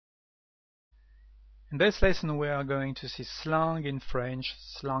In this lesson we are going to see slang in French,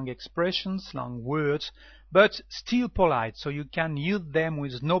 slang expressions, slang words, but still polite, so you can use them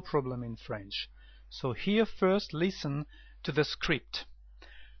with no problem in French. So here first listen to the script.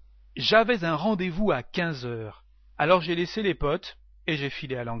 J'avais un rendez-vous à 15 heures. Alors j'ai laissé les potes et j'ai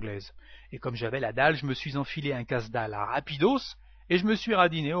filé à l'anglaise. Et comme j'avais la dalle, je me suis enfilé un casse-dalle à rapidos et je me suis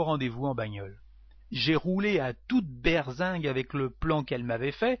radiné au rendez-vous en bagnole. J'ai roulé à toute berzingue avec le plan qu'elle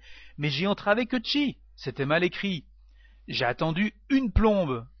m'avait fait, mais j'y entravais que chi. C'était mal écrit. J'ai attendu une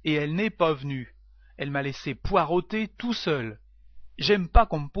plombe et elle n'est pas venue. Elle m'a laissé poireauter tout seul. J'aime pas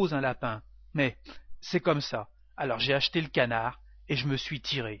qu'on me pose un lapin, mais c'est comme ça. Alors j'ai acheté le canard et je me suis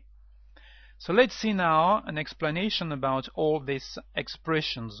tiré. So let's see now an explanation about all these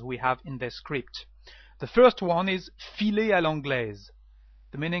expressions we have in the script. The first one is filer à l'anglaise.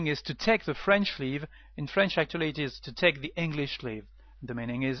 The meaning is to take the French leave. In French, actually, it is to take the English leave. The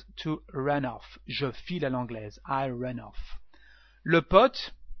meaning is to run off. Je file à l'anglaise. I run off. Le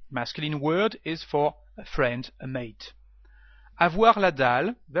pote, masculine word, is for a friend, a mate. Avoir la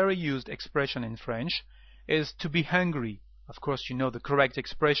dalle, very used expression in French, is to be hungry. Of course, you know the correct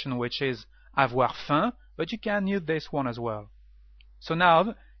expression, which is avoir faim, but you can use this one as well. So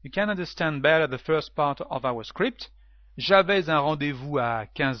now, you can understand better the first part of our script. J'avais un rendez-vous à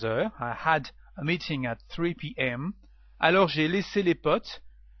 15 heures. I had a meeting at 3 p.m. Alors j'ai laissé les potes,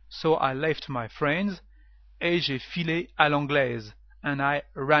 so I left my friends, et j'ai filé à l'anglaise, and I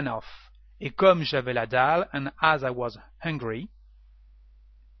ran off. Et comme j'avais la dalle, and as I was hungry.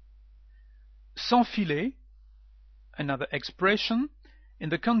 S'enfiler, another expression, in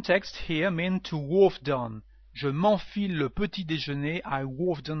the context here mean to wolf down. Je m'enfile le petit déjeuner, I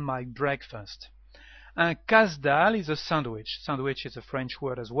wolf down my breakfast. Un casse-dalle is a sandwich. Sandwich is a French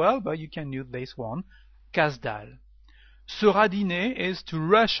word as well, but you can use this one. Casse-dalle. Se radiner is to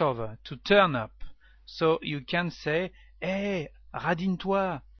rush over, to turn up. So you can say, hey,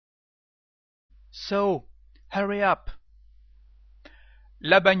 radine-toi. So, hurry up.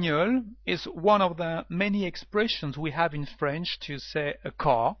 La bagnole is one of the many expressions we have in French to say a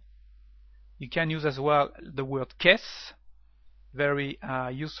car. You can use as well the word caisse. Very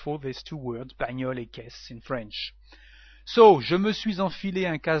useful, these two words, bagnole et caisse in French. So, je me suis enfilé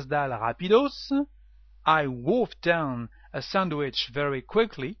un casse-dalle rapidos. I wolfed down a sandwich very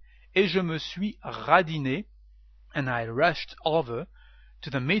quickly. Et je me suis radiné. And I rushed over to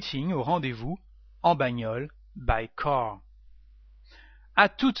the meeting, au rendezvous, en bagnole, by car. À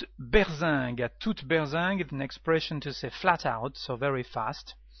toute berzingue. À toute berzingue is an expression to say flat out, so very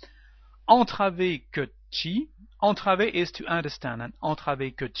fast. Entraver que chi. Entraver is to understand, and entraver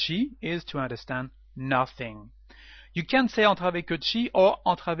que chi is to understand nothing. You can say entraver que chi or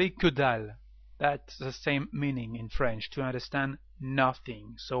entraver que dalle. That's the same meaning in French, to understand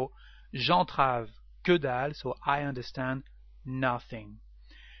nothing. So, j'entrave que dalle, so I understand nothing.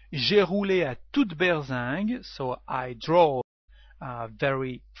 J'ai roulé à toute berzingue, so I drove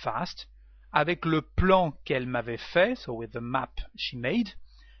very fast, avec le plan qu'elle m'avait fait, so with the map she made,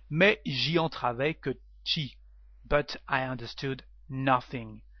 mais j'y entravais que chi, but I understood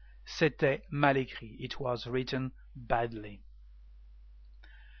nothing. C'était mal écrit. It was written badly.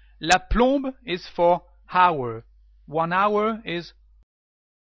 La plombe is for hour. 1 hour is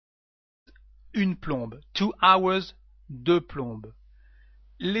une plombe. 2 hours, deux plombes.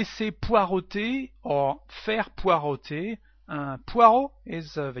 Laisser poireauter or faire poireauter. Poireau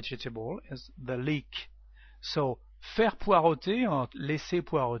is a vegetable, is the leek. So, faire poireauter or laisser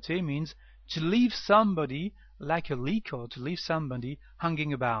poireauter means to leave somebody like a leek or to leave somebody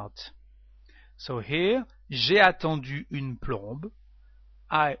hanging about. So here, j'ai attendu une plombe.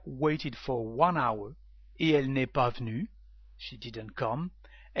 I waited for 1 hour. Et elle n'est pas venue. She didn't come.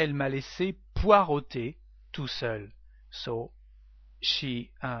 Elle m'a laissé poireauter tout seul. So,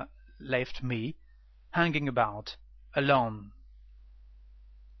 she left me hanging about alone.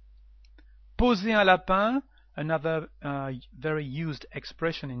 Poser un lapin, another very used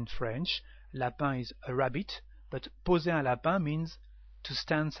expression in French. Lapin is a rabbit, but poser un lapin means to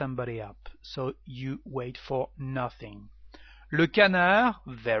stand somebody up. So you wait for nothing. Le canard,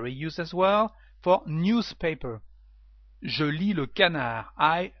 very used as well, for newspaper. Je lis le canard.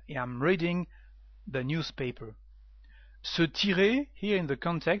 I am reading the newspaper. Se tirer, here in the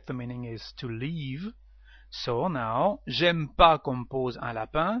context, the meaning is to leave. So now, j'aime pas qu'on me pose un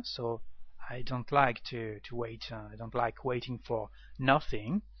lapin, so I don't like to wait, I don't like waiting for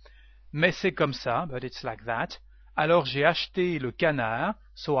nothing. Mais c'est comme ça, but it's like that. Alors j'ai acheté le canard,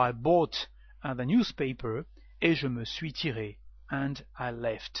 so I bought the newspaper, et je me suis tiré, and I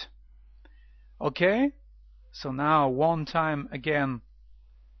left. Okay? So now, one time again,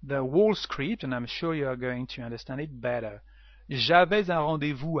 the whole script, and I'm sure you are going to understand it better. J'avais un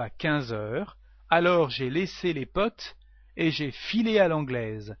rendez-vous à 15 heures, alors j'ai laissé les potes et j'ai filé à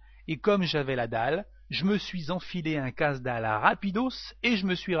l'anglaise. Et comme j'avais la dalle, je me suis enfilé un casse-dalle à rapidos et je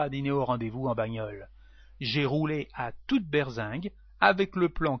me suis radiné au rendez-vous en bagnole. J'ai roulé à toute berzingue avec le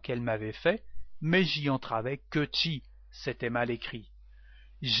plan qu'elle m'avait fait, mais j'y entravais que chi, c'était mal écrit.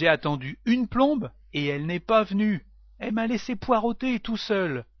 J'ai attendu une plombe et elle n'est pas venue. Elle m'a laissé poireauter tout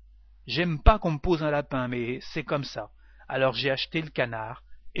seul. J'aime pas qu'on me pose un lapin, mais c'est comme ça. Alors j'ai acheté le canard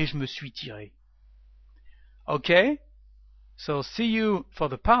et je me suis tiré. Okay? So see you for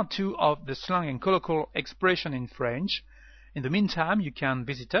the part 2 of the slang and colloquial expression in French. In the meantime, you can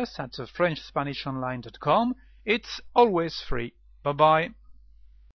visit us at FrenchSpanishOnline.com. It's always free. Bye-bye.